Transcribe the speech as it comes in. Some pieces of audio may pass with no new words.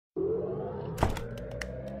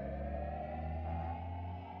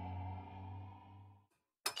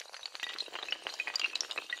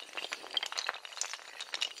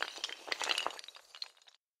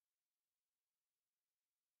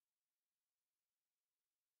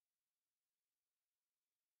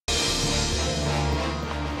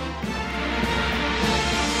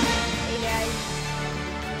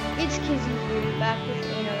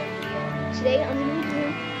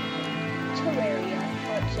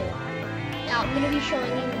Now I'm going to be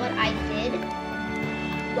showing you what I did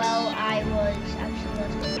while I was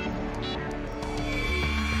actually,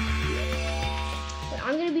 but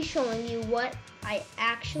I'm going to be showing you what I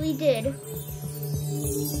actually did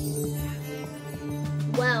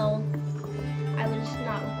while I was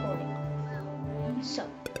not recording. So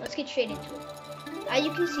let's get straight into it. As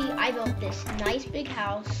you can see, I built this nice big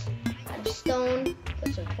house out of stone,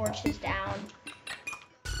 put some torches down,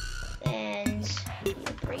 and I'm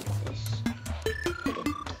gonna break this. Put a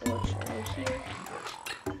torch over here.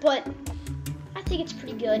 But I think it's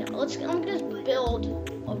pretty good. I'm gonna build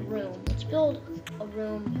a room. Let's build a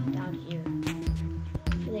room down here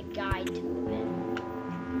for the guide to move in.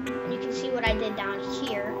 And you can see what I did down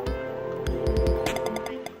here.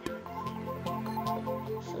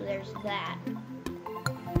 So there's that.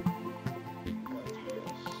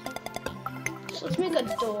 So let's make a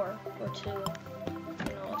door or two.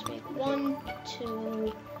 Let's make 1,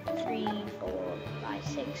 2, 3, 4, 5,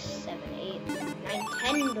 6, 7, 8, 9,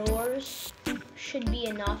 10 doors. Should be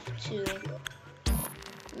enough to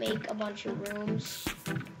make a bunch of rooms.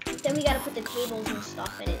 Then we gotta put the tables and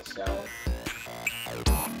stuff in it, so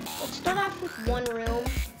let's start off with one room.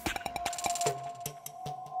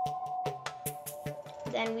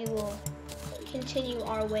 Then we will continue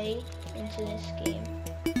our way into this game.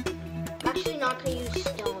 I'm actually not gonna use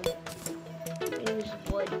stone. I'm gonna use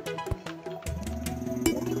wood.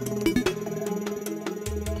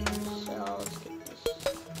 So let's get this.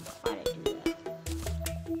 How to do that?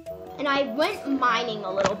 And I went mining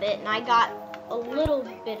a little bit, and I got a little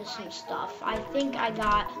bit of some stuff. I think I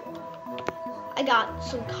got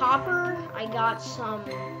some copper. I got some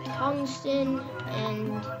tungsten,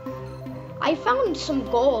 and I found some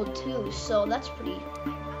gold too. So that's pretty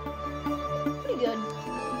good.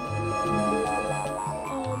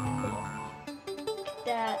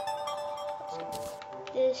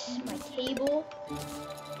 This, my table,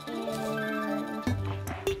 and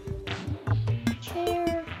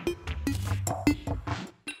chair.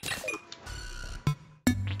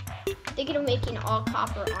 Thinking of making all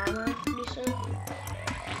copper armor pretty soon.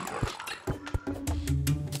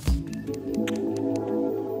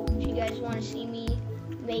 If you guys want to see me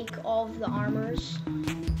make all of the armors,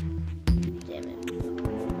 damn it.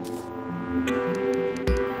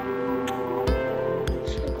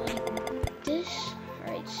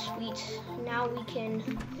 Now we can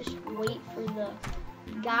just wait for the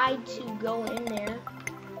guide to go in there.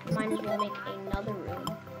 Might as well make another room.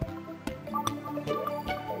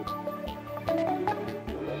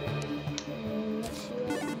 And let's see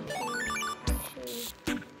what we can actually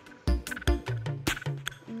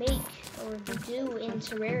make or do in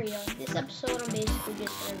Terraria. This episode I'm basically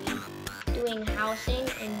just going to be doing housing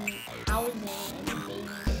and maybe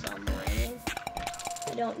some mining. I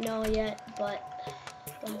don't know yet, but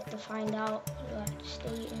we'll have to find out. You'll have to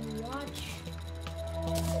stay and watch.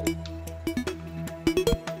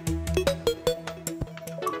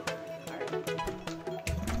 Alright.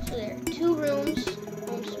 So there are 2 rooms.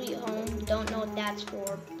 Home sweet home. Don't know what that's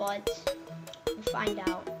for, but we'll find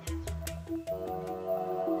out.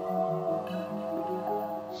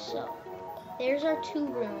 So, there's our 2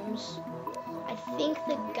 rooms. I think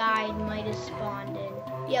the guide might have spawned in.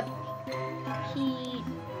 Yep. He,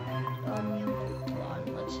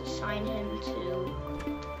 let's assign him to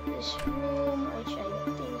this room, which I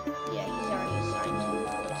think, yeah, he's already assigned to.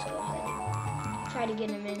 Let's go ahead and try to get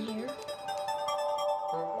him in here.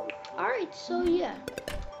 Alright, so yeah.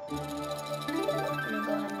 I'm gonna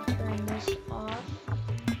go ahead and turn this off.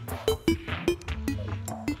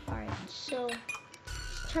 Alright, so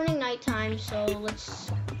it's turning nighttime, so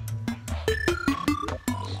let's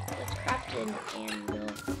craft an anvil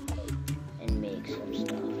and make some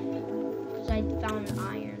stuff. I found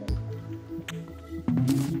iron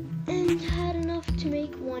and had enough to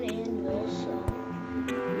make 1 anvil, so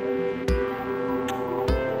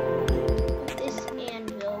with this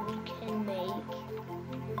anvil we can make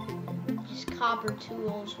just copper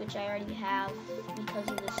tools, which I already have because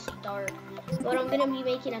of the start. But I'm gonna be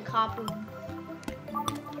making a copper.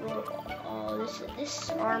 Oh, this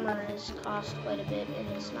armor has cost quite a bit, and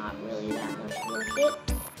it's not really that much worth it.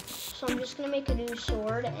 So I'm just gonna make a new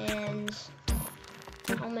sword, and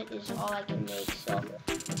helmet is all I can make. So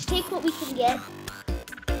let's take what we can get.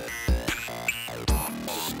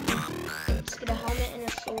 Let's get a helmet and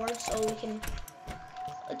a sword so we can.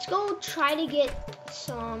 Let's go try to get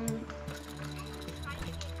some.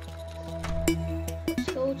 Let's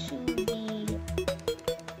go to the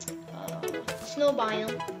snow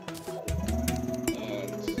biome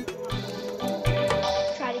and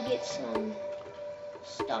try to get some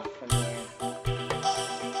stuff from there.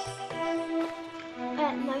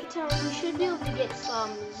 At nighttime, we should should be able to get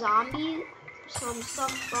some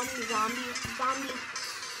stuff from the zombies. Zombies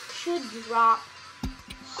should drop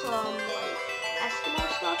some like Eskimo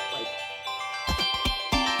stuff, like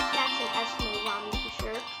that's an Eskimo zombie for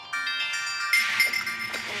sure.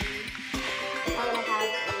 And now that I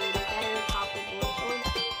have a better copper board sword,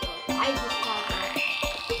 I just have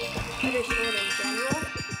a better sword in general,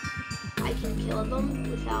 I can kill them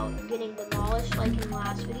without getting demolished like in the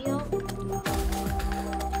last video.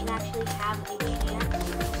 And actually have a chance.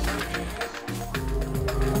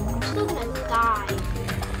 I'm still gonna die,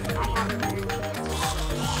 but I have a better chance.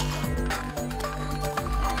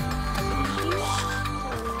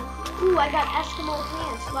 Ooh, I got Eskimo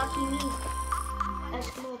pants. Lucky me.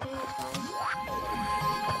 Eskimo pants, guys.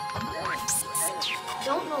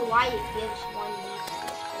 Don't know why it gives one meat to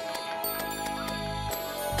this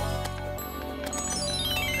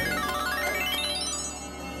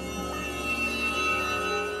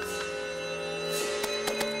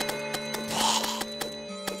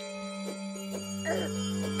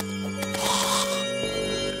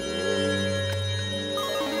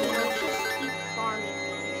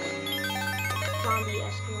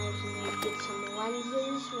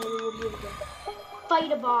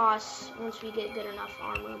fight a boss once we get good enough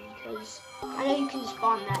armor, because I know you can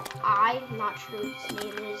spawn that eye. I'm not sure what its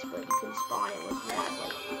name is, but you can spawn it with that,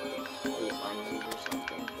 like 8 lenses or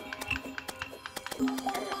something.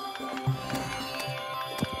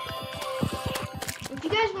 If you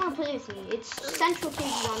guys want to play with me, it's Central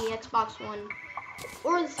Cages on the Xbox One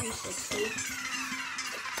or the 360.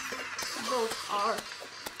 Both are.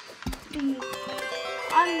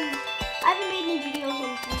 I haven't made any videos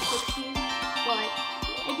on 360, but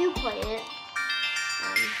I do play it.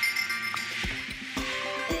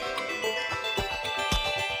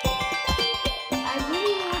 I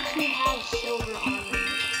really want to have silver armor,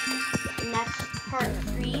 and that's part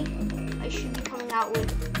 3. I should be coming out with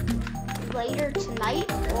later tonight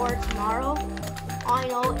or tomorrow. All I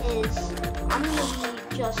know is I'm going to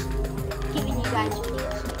be just giving you guys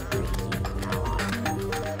videos like crazy from now on,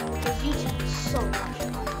 because YouTube is so much fun.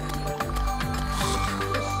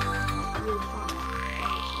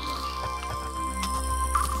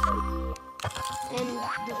 And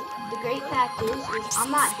the great fact is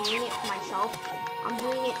I'm not doing it for myself. I'm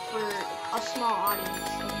doing it for a small audience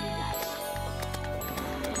of you guys.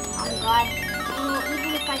 I'm glad,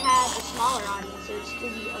 even if I had a smaller audience, it would still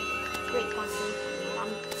be a great fun thing for me. And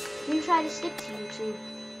I'm going to try to stick to YouTube.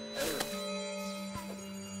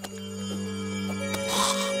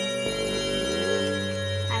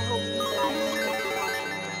 I hope you guys stick to watching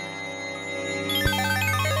me.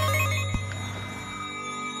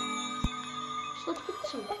 So let's put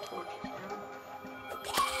some torches down.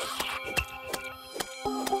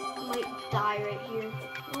 Might die right here.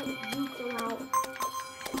 Don't juke them out.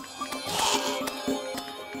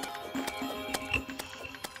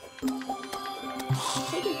 It's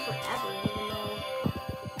taking forever, even though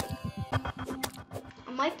I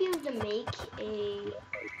might be able to make a,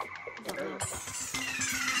 I don't know.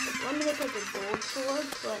 I want to make like a gold sword,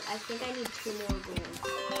 but I think I need 2 more gold.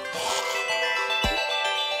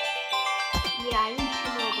 Yeah, I need 2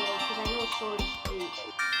 more gold because I know a sword is 8.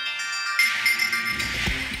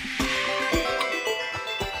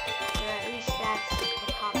 Or at least that's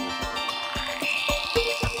a copy sword.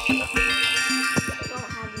 I don't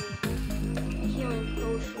have any healing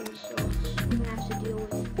potions, so I'm gonna have to deal with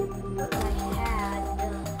what I had.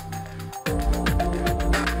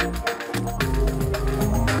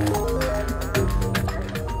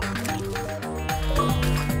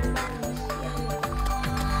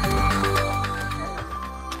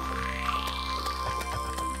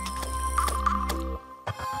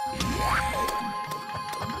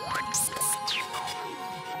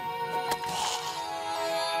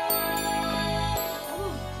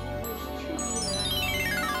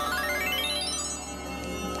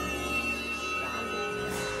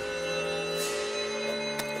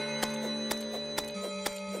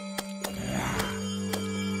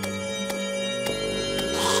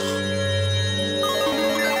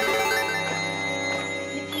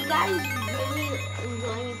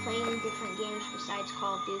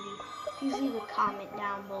 Call of Duty, please leave a comment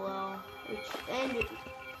down below, and it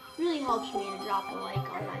really helps me to drop a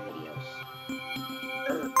like on my videos.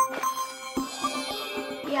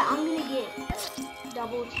 Yeah, I'm gonna get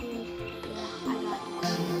double teamed. Yeah, I got it.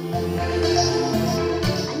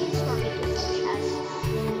 I need to start making some chests.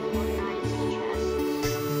 Organize the chests.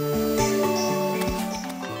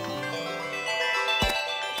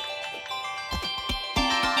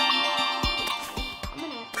 I'm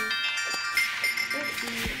gonna have to.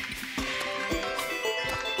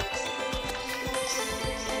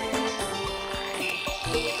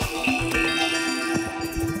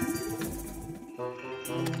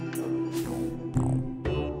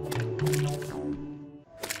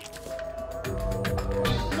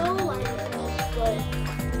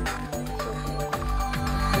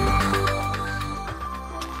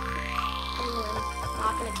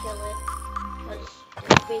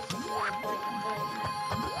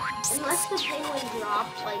 the penguin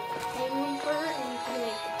dropped like penguin fur and you can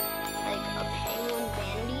make like a penguin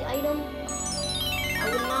vanity item, I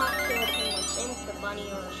would not kill a penguin. Same with the bunny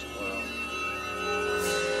or a squirrel.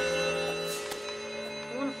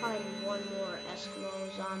 I want to find one more Eskimo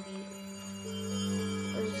zombie.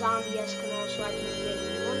 Or zombie Eskimo so I can get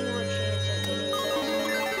one more chance at getting to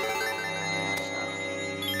Eskimo.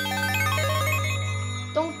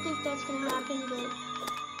 Don't think that's gonna happen, but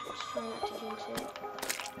let's try not to jinx it.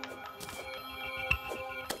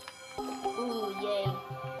 Ooh, yay.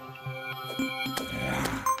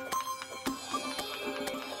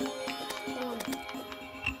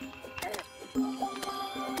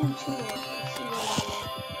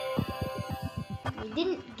 We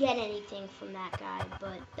didn't get anything from that guy,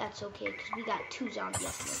 but that's okay because we got 2 zombie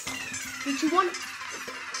Eskimos. 3, 2, 1.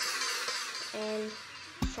 And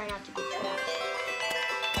try not to get trapped.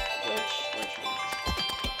 Which we're trying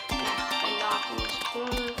to fend off in this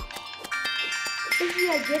corner. Maybe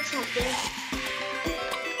I get something.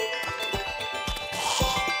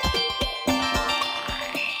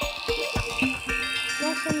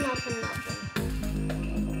 Nothing.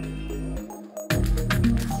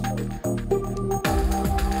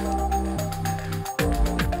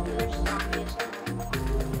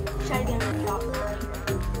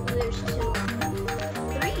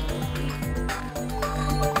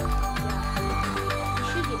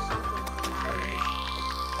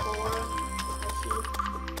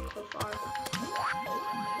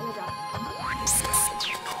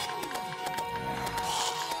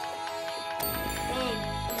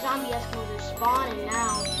 Zombie Eskimos are spawning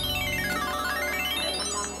now. Run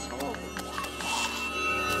down this hole.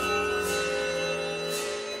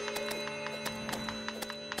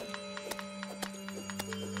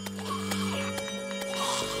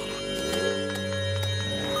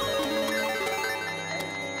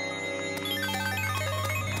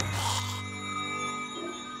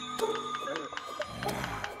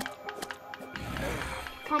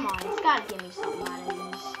 Come on, it's gotta give me something out of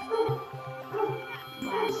these.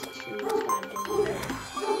 Last 2, it's gotta give me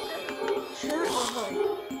shirt or hood.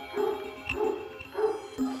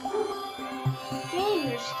 Dang,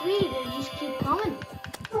 there's 3, they just keep coming.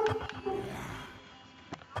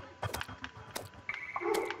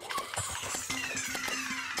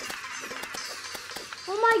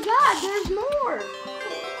 Oh my god, there's more!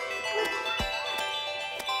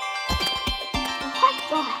 What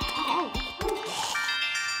the heck?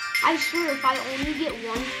 I swear, if I only get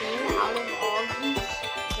one thing out of all of these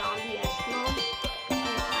zombie Eskimos, I'm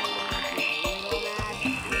kind of be a little mad.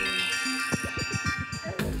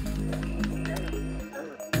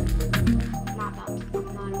 I'm not about to.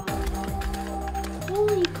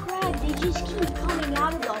 Holy crap, they just keep coming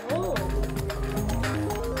out of the hole.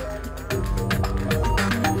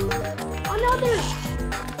 Another!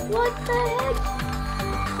 What the heck?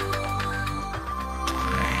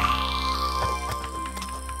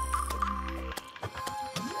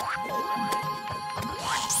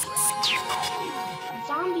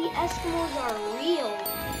 Zombie Eskimos are real.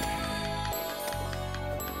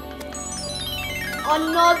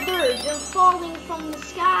 Another! They're falling from the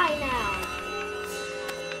sky now.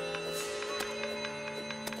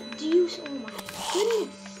 Do you? Oh my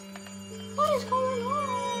goodness! What is going on?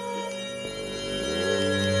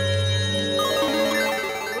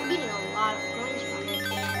 We're getting a lot of points from it.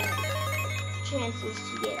 Chances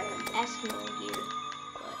to get an Eskimo here,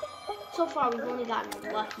 but so far we've only gotten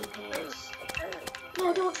lucky pairs. No,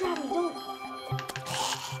 don't trap me, don't.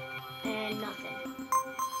 And nothing.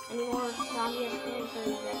 Any more zombie Eskimos or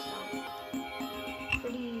that's not?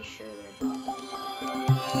 Pretty sure they're gone.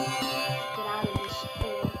 Get out of this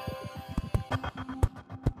hole.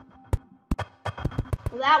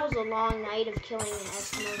 Well, that was a long night of killing an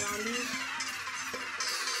Eskimo zombies.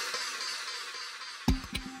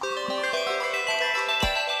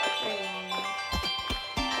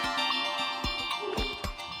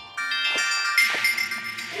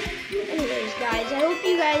 Guys, I hope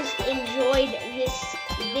you guys enjoyed this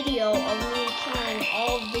video of me killing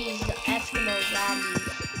all of these Eskimo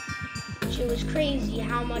zombies. It was crazy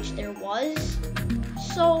how much there was.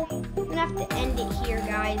 So, I'm gonna have to end it here,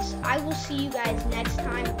 guys. I will see you guys next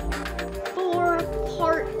time for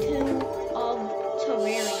part 2 of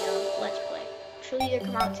Terraria Let's Play. She'll either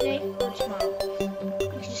come out today or tomorrow.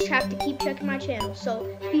 You just have to keep checking my channel. So,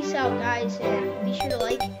 peace out, guys, and be sure to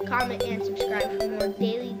like, comment, and subscribe for more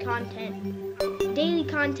daily content. Daily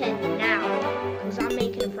content now, because I'm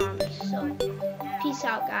making a promise. So, peace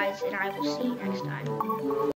out, guys, and I will see you next time.